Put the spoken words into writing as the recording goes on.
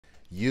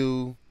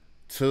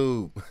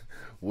YouTube.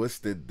 What's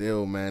the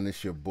deal, man?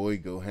 It's your boy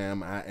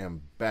GoHamm. I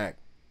am back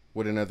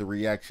with another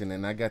reaction,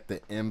 and I got the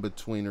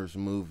Inbetweeners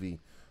movie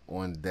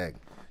on deck.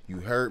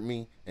 You heard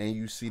me, and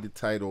you see the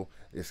title.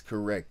 It's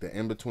correct. The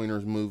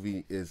Inbetweeners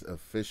movie is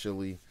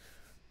officially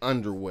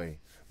underway.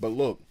 But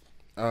look,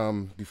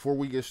 before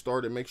we get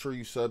started, make sure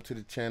you sub to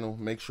the channel.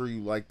 Make sure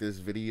you like this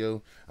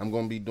video. I'm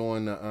going to be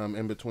doing the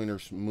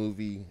Inbetweeners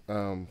movie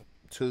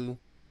 2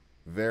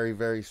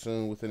 very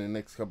soon, within the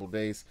next couple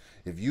days.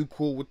 If you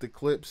cool with the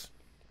clips,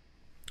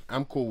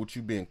 I'm cool with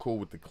you being cool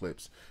with the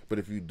clips. But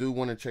if you do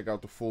want to check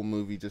out the full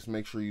movie, just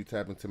make sure you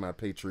tap into my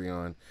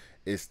Patreon.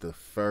 It's the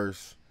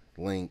first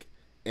link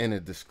in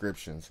the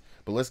descriptions.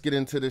 But let's get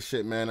into this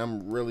shit, man.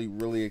 I'm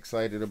really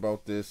excited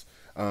about this.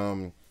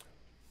 The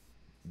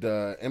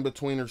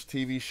Inbetweeners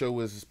TV show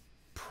is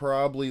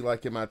probably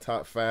like in my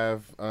top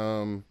 5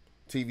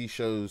 TV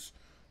shows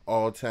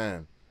all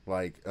time,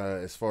 like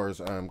as far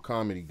as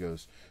comedy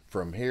goes,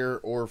 from here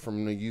or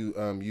from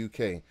the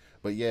UK.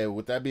 But yeah,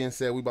 with that being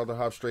said, we about to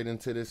hop straight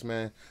into this,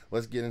 man.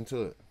 Let's get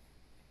into it.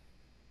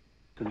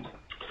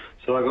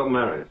 So I got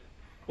married.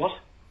 What?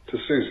 To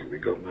Susie, we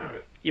got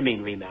married. You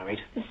mean remarried?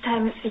 This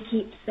time it's for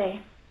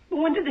keepsake.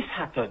 When did this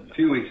happen? A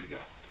few weeks ago.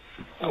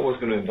 I was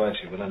going to invite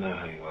you, but I know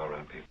how you are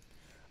around people.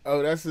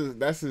 Oh, that's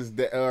his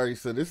dad. All right,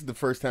 so this is the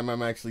first time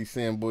I'm actually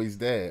seeing Boy's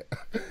dad.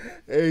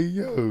 Hey,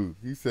 yo.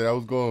 He said, I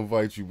was going to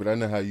invite you, but I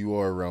know how you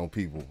are around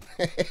people.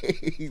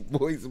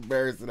 Boy's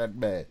embarrassing that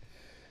bad.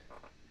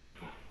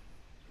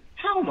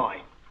 How am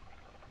I?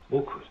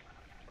 Awkward.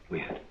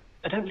 Weird.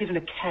 I don't live in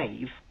a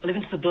cave. I live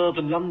in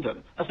suburban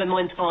London. I spend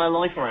my entire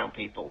life around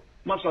people.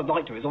 Much as I'd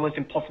like to, it's almost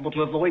impossible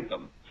to avoid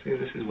them. See,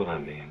 this is what I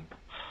mean.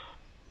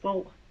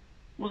 Well,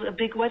 was it a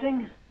big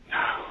wedding? No.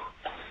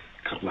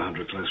 A couple of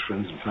hundred close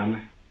friends and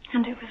family.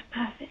 And it was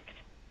perfect.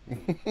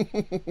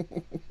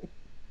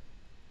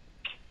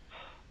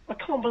 I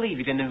can't believe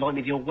you didn't invite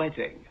me to your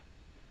wedding.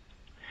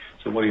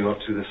 So what are you up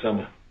to this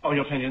summer? Oh,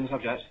 you're changing the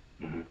subject?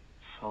 Mm-hmm.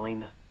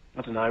 Fine.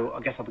 I don't know.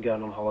 I guess I'll be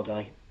going on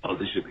holiday. Oh,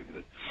 this should be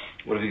good.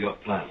 What have you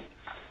got planned?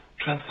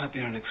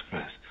 Trans-Siberian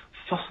Express,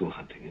 fossil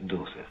hunting in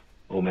Dorset,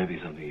 or maybe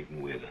something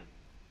even weirder.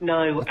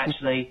 No,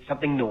 actually,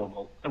 something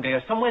normal. I'm going to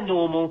go somewhere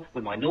normal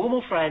with my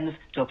normal friends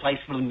to a place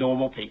full of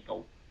normal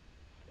people.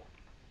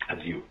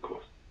 And you, of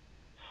course.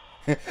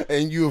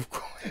 and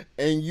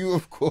you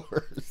of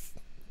course.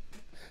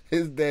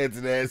 His dad's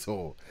an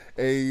asshole.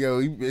 Hey,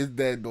 yo, his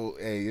dad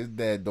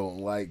don't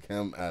like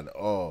him at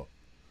all.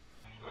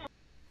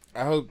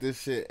 I hope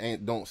this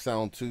shit don't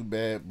sound too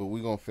bad, but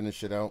we're gonna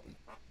finish it out.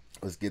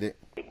 Let's get it.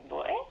 Big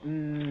boy.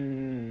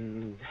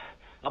 I'm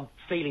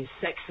feeling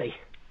sexy.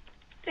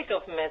 Take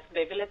off mess,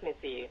 baby. Let me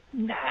see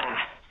you. Nah.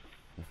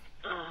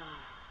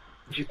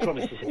 You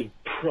promise this to be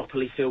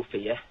properly filthy,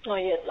 yeah? Oh,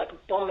 yes, like a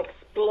bomb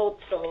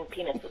explodes from in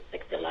peanuts so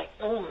sexy like,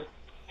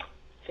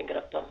 Finger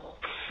up the hole.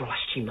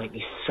 Christ, you make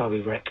me so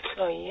erect.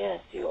 Oh,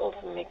 yes, you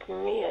also make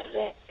me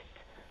erect.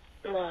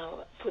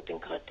 Now, put in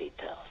card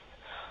details.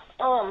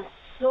 Oh, I'm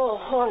so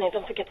horny.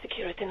 Don't forget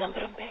security number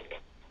and back.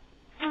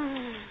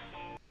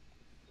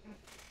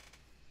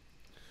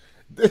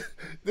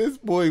 This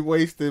boy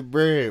wasted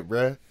bread,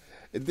 bruh.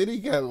 And then he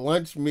got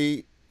lunch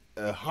meat,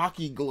 a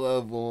hockey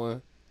glove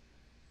on,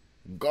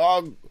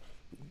 goggles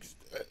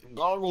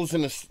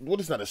in a, what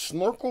is that, a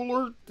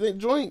snorkeler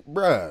joint?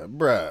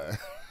 Bruh.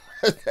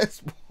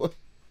 That's boy.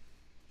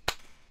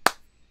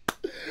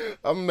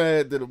 I'm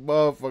mad that the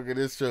motherfucker,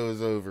 this show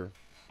is over.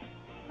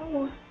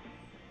 Oh.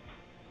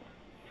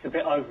 It's a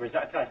bit over, is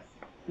that okay?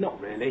 Not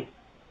really.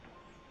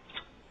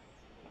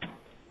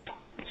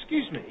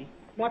 Excuse me,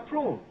 my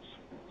prawns.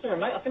 Sorry,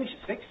 mate, I finished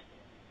at 6.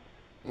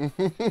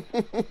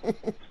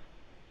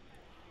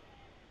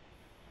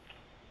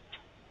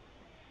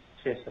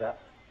 Cheers for that.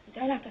 You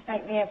don't have to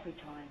thank me every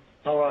time.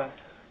 Alright,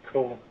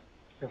 cool.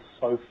 You're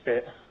so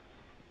fit.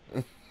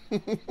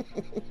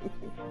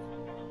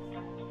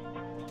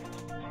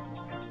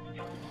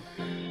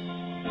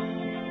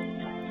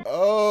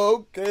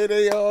 Oh, okay,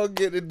 they all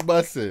getting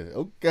busted.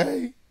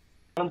 Okay.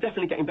 I'm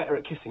definitely getting better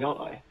at kissing,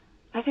 aren't I?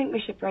 I think we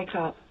should break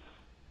up.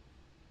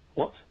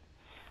 What?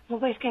 We're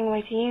both going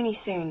away to uni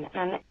soon,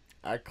 and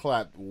I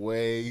clapped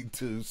way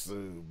too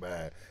soon,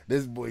 man.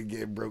 This boy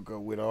getting broke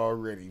up with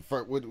already.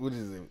 What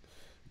is it?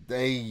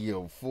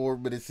 Damn, 4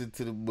 minutes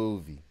into the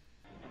movie.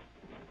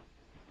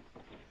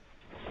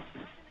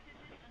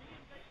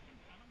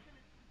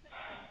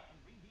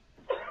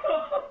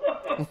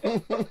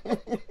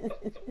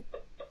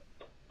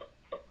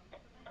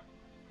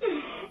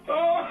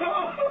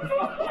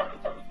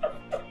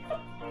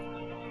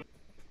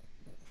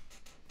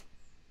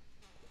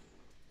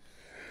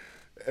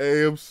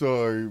 Hey, I'm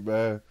sorry,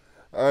 man.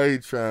 I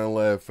ain't trying to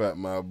laugh at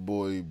my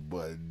boy,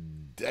 but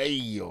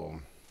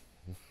damn.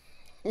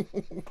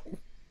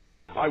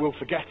 I will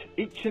forget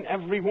each and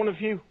every one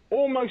of you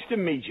almost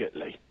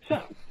immediately.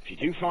 So, if you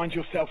do find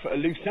yourself at a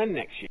loose end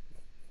next year,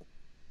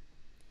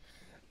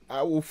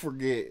 I will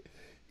forget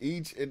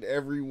each and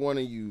every one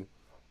of you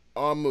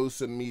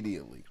almost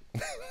immediately.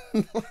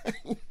 I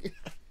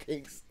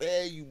can't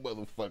stand you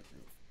motherfuckers.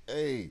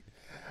 Hey,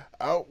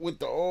 Out with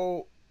the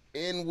old,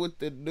 in with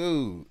the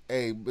new.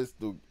 Hey,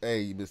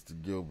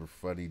 Mr. Gilbert,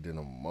 funny than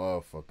a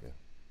motherfucker.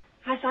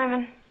 Hi,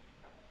 Simon.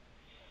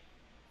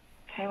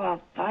 Okay,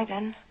 well, bye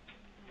then.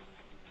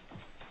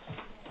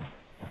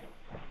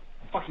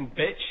 Fucking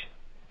bitch.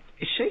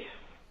 Is she?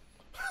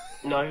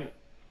 No.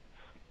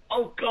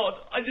 Oh, God,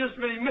 I just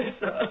really miss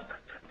her.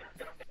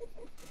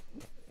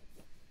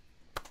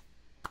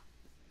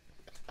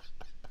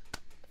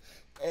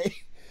 Hey,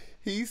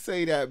 he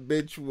say that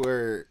bitch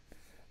word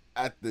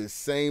at the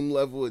same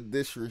level of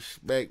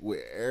disrespect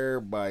with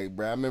everybody,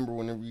 bro. I remember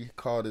whenever he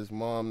called his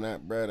mom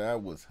that, bro,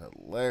 that was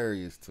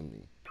hilarious to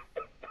me.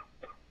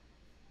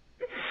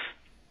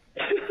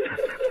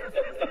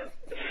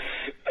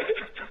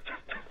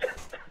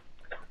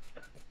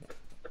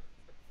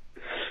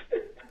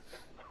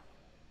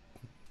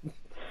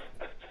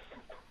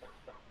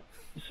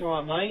 It's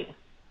alright, mate.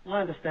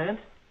 I understand.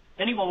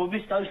 Anyone would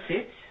miss those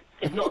tits.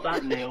 It's not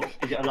that, Neil.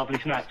 Is it a lovely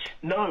snatch?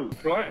 No.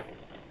 Right.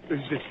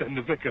 Who's this then,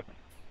 the vicar?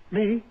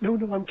 Me? No,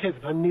 I'm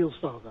Kevin. I'm Neil's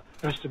father.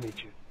 Nice to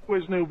meet you.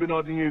 Where's Neil been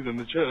hiding you then,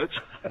 the church?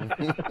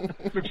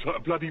 Looks like a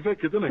bloody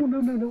vicar, doesn't he? Oh, no,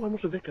 I'm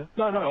not a vicar.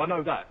 No, I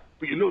know that.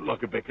 But you look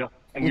like a vicar,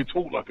 and you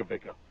talk like a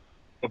vicar.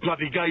 A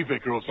bloody gay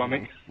vicar or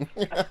something.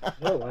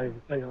 Well,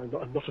 I'm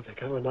not a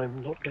vicar, and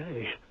I'm not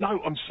gay.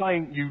 No, I'm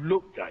saying you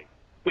look gay.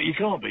 But you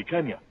can't be,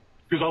 can you?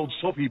 Because old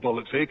soppy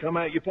bollocks here come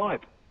out your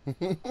pipe.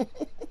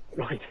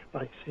 Right,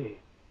 I see.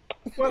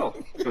 Well,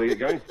 there you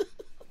go.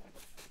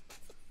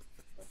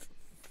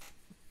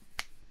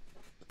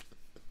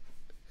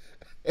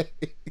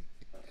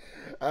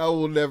 I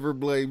will never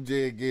blame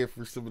Jay again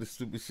for some of the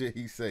stupid shit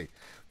he say.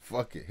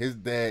 Fuck it. His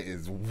dad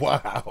is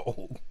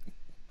wild.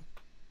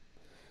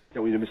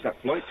 Don't want you to miss that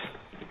flight.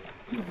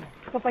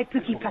 Bye-bye,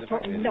 Pookie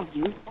Pepper. I love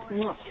you.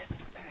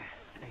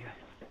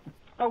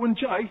 Oh, and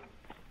Jay,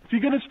 if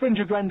you're going to spend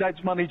your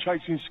granddad's money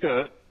chasing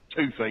skirt,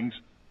 two things.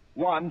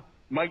 One,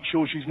 make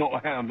sure she's not a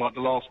hound like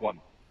the last one.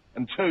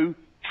 And two,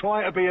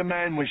 try to be a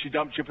man when she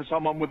dumps you for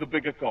someone with a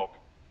bigger cock.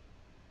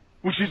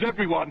 Which is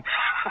everyone.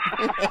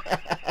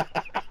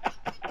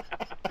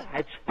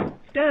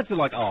 Dads are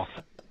like arse.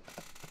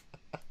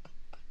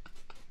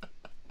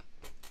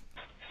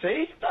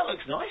 See? That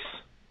looks nice.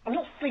 I'm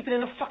not sleeping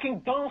in a fucking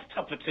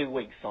bathtub for 2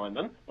 weeks,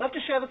 Simon. We'll have to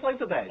share the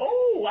sofa bed.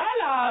 Oh,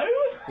 hello!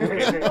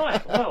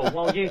 Right, well,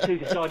 while you two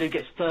decide who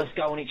gets first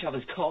go on each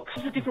other's cocks,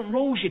 there's a different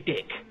rules, you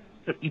dick.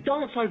 Look, you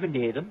dance over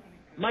near them,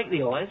 make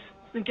the eyes,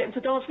 then get them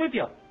to dance with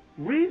you.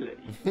 Really?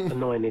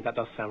 Annoyingly, that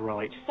does sound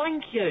right.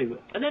 Thank you.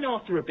 And then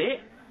after a bit,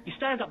 you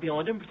stand up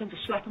behind them, pretend to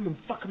slap them and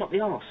fuck them up the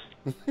arse.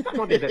 That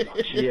might be a bit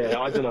much. Yeah,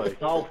 I don't know.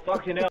 Oh,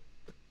 fucking hell.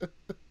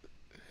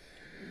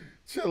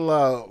 Chill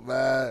out,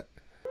 man.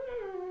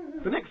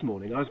 The next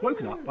morning, I was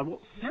woken up by what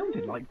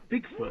sounded like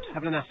Bigfoot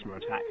having an asthma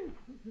attack.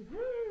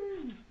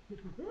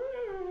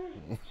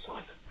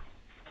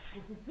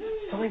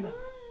 Simon.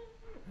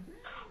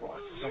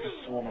 Christ, it's like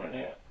a swarm in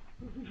here.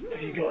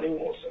 Have you got any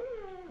water?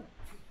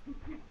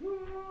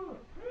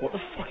 What the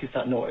fuck is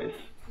that noise?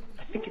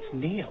 I think it's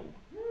Neil.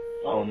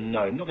 Oh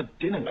no, not the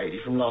dinner lady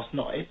from last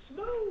night.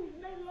 No,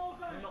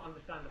 I not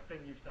understand the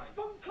thing you say.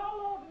 Don't call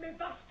on me,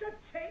 bastard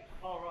tit.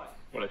 All right.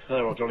 Well, it's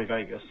her or Johnny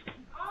Vegas.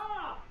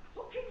 Ah,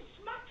 fucking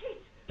smack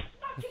it,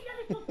 you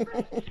little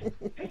bitch.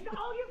 Is that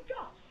all you've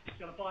got?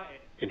 Gonna bite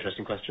it.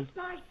 Interesting question.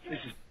 Bite it. This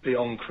is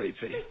beyond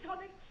creepy. Spit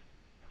on it.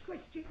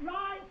 Twist it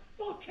right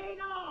fucking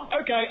off.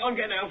 Okay, I'm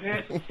getting out of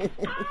here.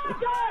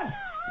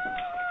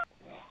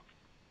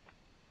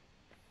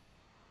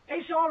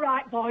 It's all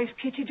right, boys.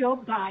 Kitty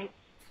don't bite.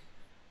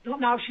 Not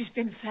now she's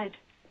been fed.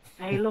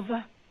 Hey,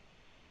 lover.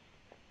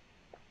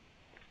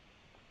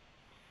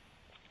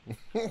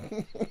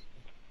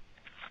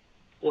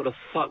 What the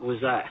fuck was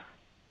that?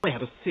 I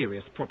had a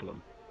serious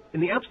problem. In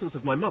the absence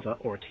of my mother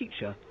or a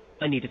teacher,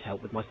 I needed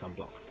help with my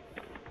sunblock.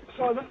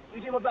 Simon,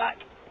 you do my back.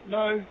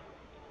 No.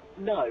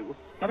 No.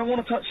 I don't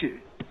want to touch you.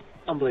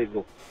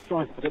 Unbelievable.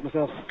 Fine, I'll do it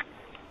myself.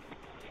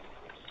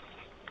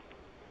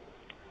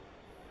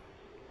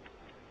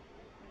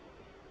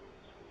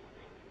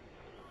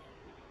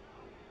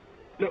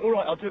 Look, all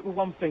right, I'll do it with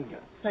one finger.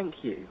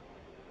 Thank you.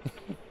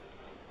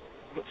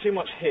 I've got too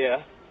much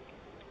here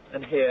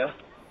and here.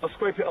 I'll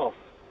scrape it off.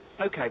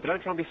 Okay, but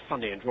don't try and be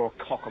funny and draw a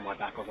cock on my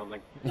back or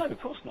something. No, of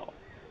course not.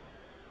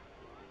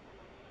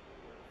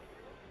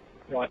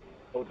 Right,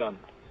 all done.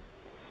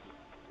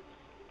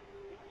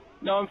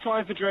 No, I'm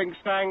fine for drinks,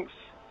 thanks.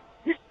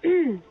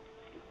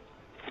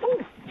 Oh,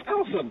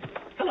 Alison!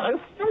 hello.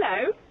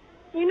 Hello.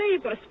 You know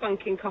you've got a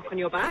spunking cock on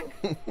your back.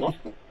 What?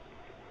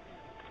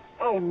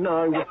 Oh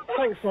no.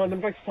 Thanks,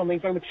 Simon. Very funny,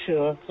 very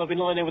mature. So I've been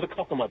lying there with a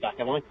cock on my back,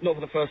 have I? Not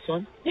for the first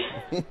time.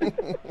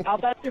 I'll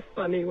bet you're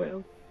funny,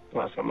 Will.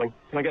 Well, that's something.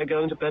 Can I get a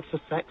girl into bed for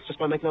sex just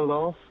by making her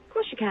laugh? Of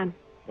course you can.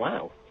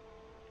 Wow.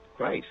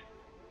 Great.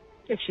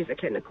 If she's a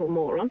clinical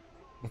moron.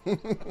 I've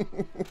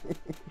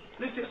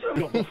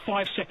got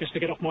 5 seconds to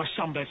get off my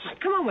sunbed.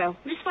 Come on, Will.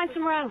 We'll just find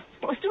somewhere else.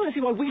 But I still don't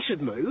see why we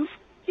should move.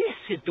 Yes,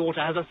 his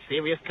daughter has a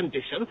serious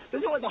condition.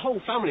 There's not like the whole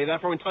family are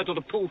therefore entitled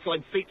to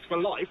poolside seats for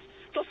life.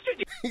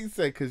 He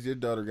said, "Cause your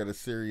daughter got a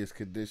serious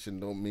condition,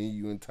 don't mean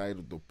you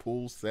entitled to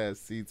poolside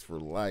seats for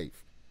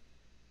life."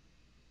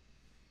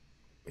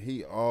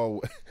 He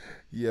always,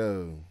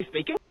 yo.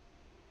 Speaking.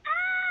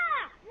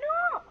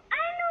 No, I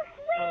no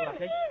swim.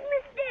 Please,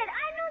 mister.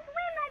 I no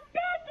swim. I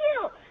beg you.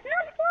 No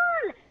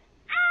fall.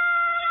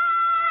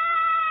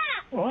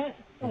 All right,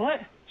 all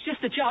right. It's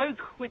just a joke.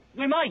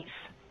 We're mates.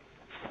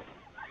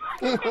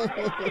 So little.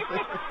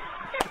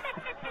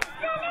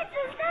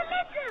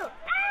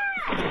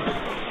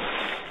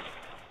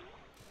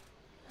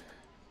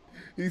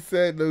 He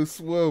said no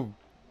swim.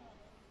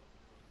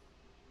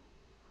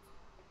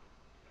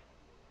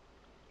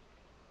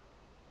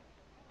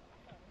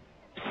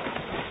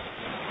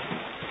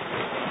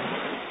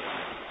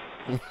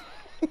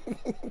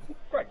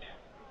 Great.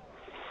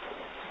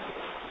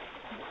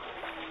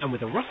 And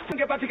with a rough...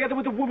 Get back together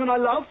with the woman I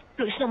love?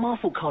 Look, it's not my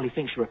fault Carly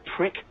thinks you're a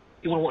prick.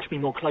 You want to watch me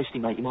more closely,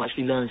 mate, you might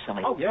actually learn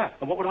something. Oh, yeah.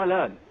 And what would I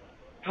learn?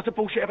 How to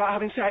bullshit about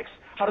having sex?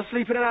 How to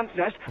sleep in an ant's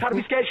nest? How to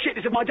be scared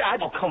shitless of my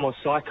dad? Oh, come on,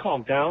 Si,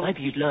 calm down.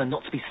 Maybe you'd learn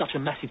not to be such a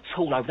massive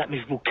tool over that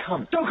miserable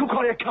cunt. Don't call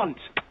Carly a cunt!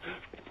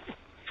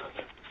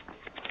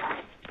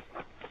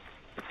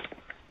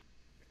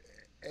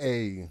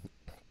 Hey,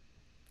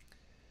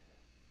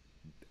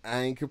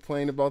 I ain't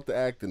complaining about the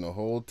acting the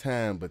whole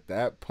time, but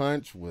that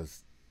punch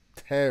was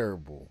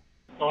terrible.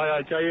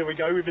 Aye, Jay, here we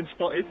go. We've been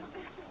spotted.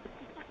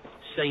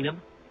 Seen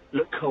them.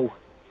 Look cool.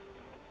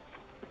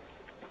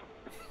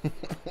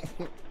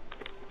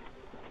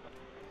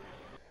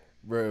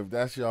 Bro, if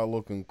that's y'all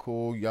looking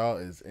cool, y'all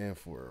is in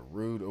for a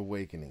rude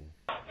awakening.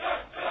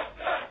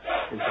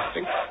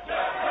 Interesting.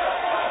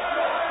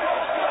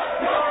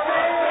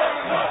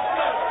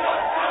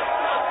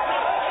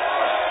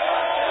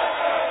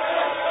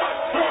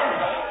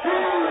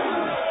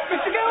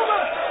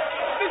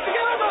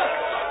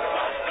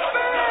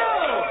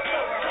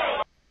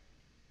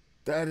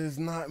 That is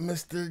not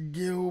Mr.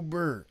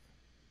 Gilbert.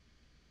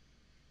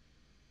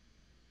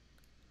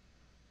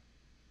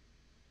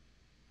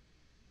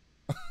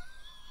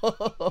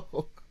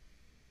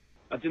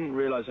 I didn't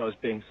realise I was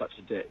being such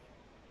a dick.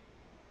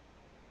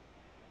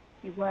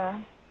 You were.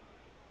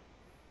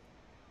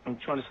 I'm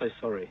trying to say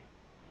sorry.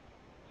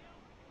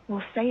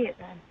 Well, say it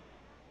then.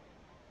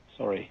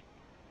 Sorry.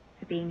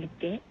 For being a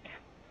dick.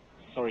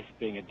 Sorry for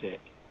being a dick.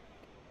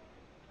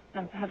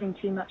 And for having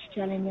too much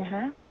gel in your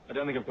hair. I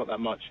don't think I've got that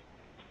much.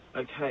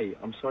 Okay,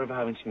 I'm sorry for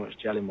having too much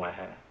gel in my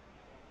hair.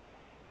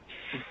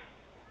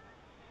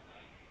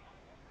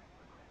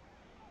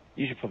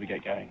 You should probably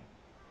get going.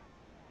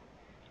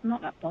 I'm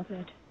not that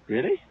bothered.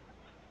 Really?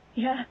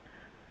 Yeah.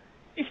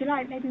 If you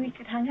like, maybe we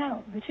could hang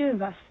out, the two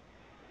of us.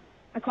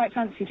 I quite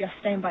fancy just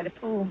staying by the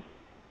pool.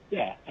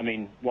 Yeah, I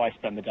mean, why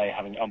spend the day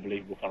having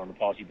unbelievable fun on a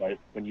party boat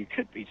when you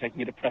could be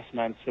taking a depressed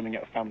man swimming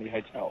at a family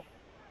hotel?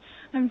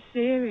 I'm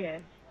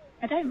serious.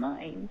 I don't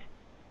mind.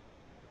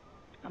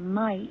 I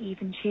might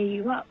even cheer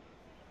you up.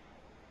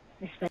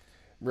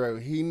 Bro,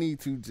 he need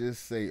to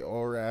just say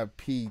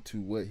R.I.P.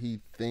 to what he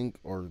think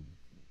or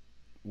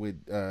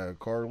with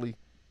Carly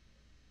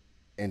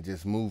and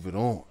just move it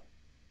on.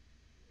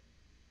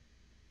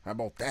 How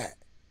about that?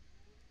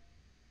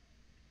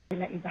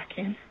 Let you back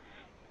in.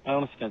 I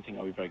honestly don't think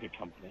I'll be very good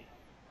company.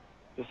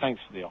 But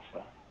thanks for the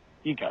offer.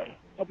 You go.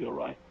 I'll be all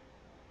right.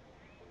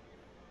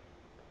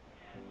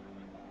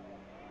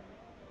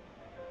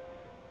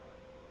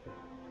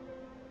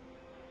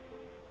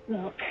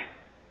 Look,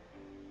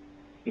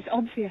 it's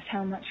obvious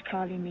how much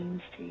Carly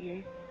means to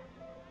you.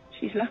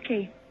 She's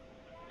lucky,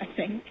 I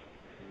think.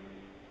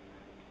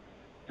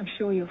 I'm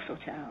sure you'll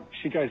sort it out.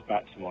 She goes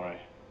back tomorrow.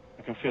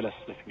 I can feel her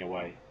slipping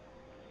away.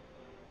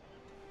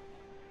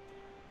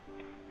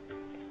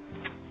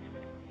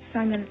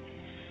 Simon,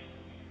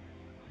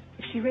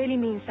 if she really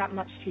means that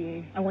much to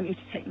you, I want you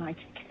to take my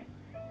ticket.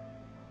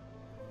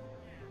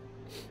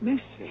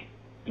 Missy?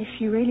 If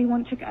you really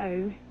want to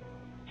go,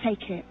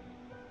 take it.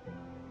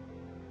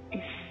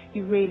 If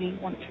you really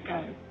want to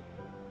go.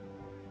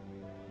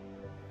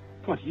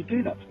 God, you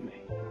do that for me?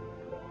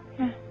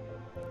 Yeah.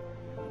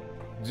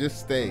 Just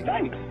stay.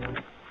 Thanks.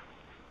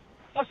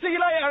 I'll see you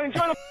later.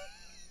 Enjoy the...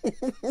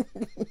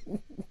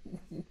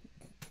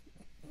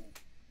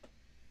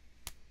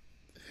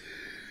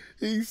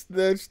 He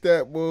snatched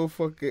that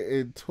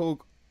motherfucker and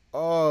took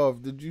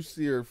off. Did you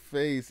see her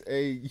face?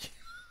 Hey.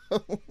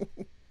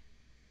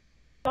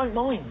 Don't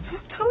mind.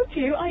 I told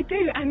you, I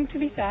do. And to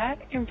be fair,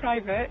 in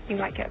private, you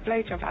might get a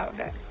blowjob out of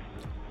it.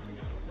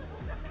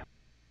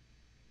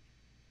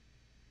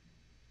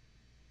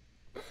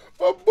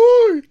 My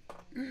boy!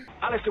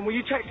 Alison, will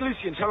you text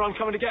Lucy and tell her I'm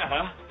coming to get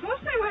her? Of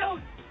course I will.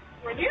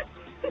 Will you?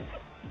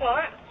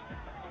 Alright.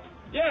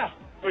 Yeah.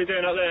 What are you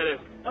doing up there,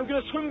 then? I'm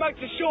going to swim back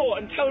to shore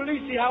and tell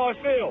Lucy how I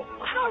feel.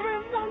 How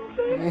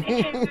romantic. It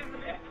is, isn't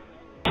it?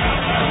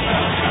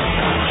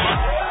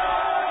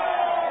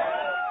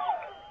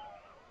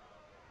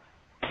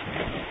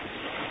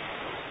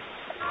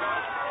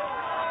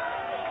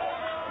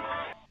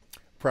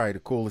 Probably the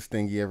coolest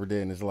thing he ever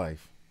did in his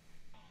life.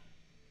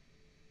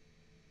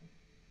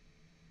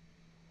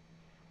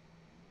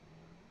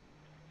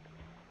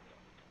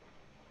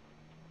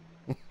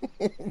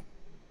 I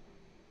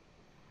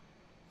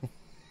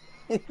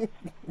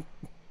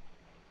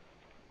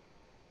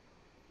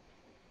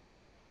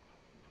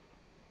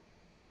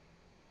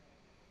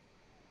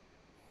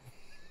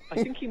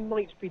think he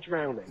might be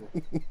drowning.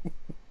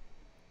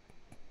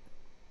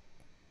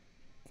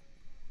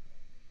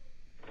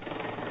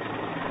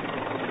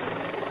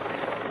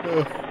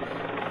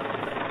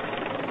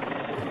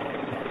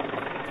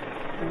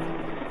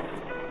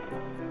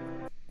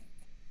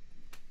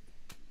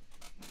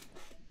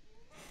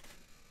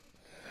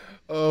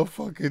 Oh,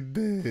 fucking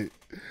dead.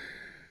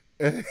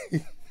 Hey.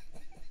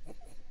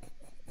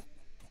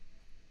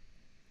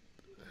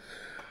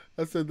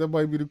 I said that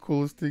might be the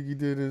coolest thing he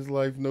did in his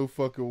life. No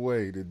fucking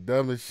way. The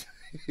dumbest shit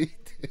he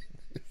did.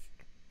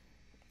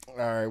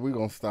 Alright, we're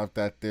going to stop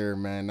that there,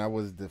 man. That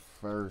was the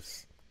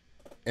first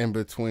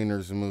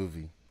Inbetweeners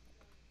movie.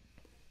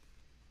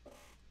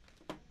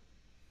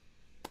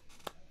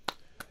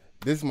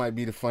 This might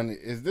be the funny.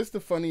 Is this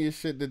the funniest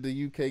shit that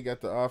the UK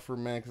got to offer,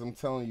 man? Because I'm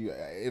telling you,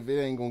 if it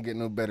ain't gonna get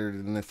no better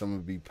than this, I'm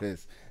gonna be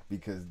pissed.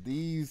 Because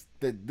this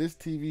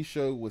TV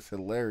show was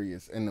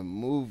hilarious, and the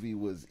movie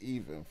was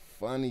even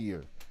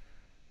funnier.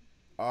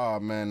 Oh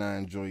man, I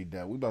enjoyed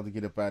that. We about to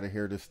get up out of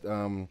here. This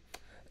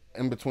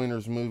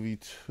Inbetweeners movie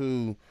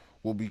 2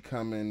 will be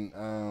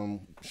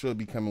coming. Should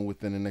be coming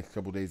within the next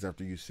couple days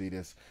after you see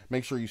this.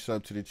 Make sure you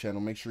sub to the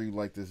channel. Make sure you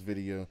like this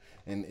video,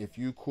 and if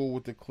you cool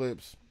with the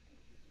clips,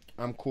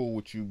 I'm cool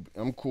with you.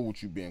 I'm cool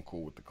with you being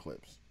cool with the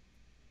clips.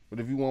 But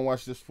if you want to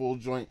watch this full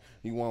joint,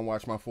 you want to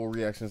watch my full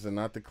reactions and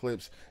not the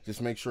clips,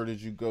 just make sure that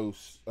you go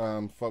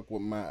fuck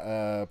with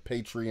my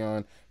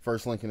Patreon.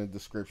 First link in the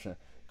description.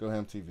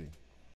 GoHammTV.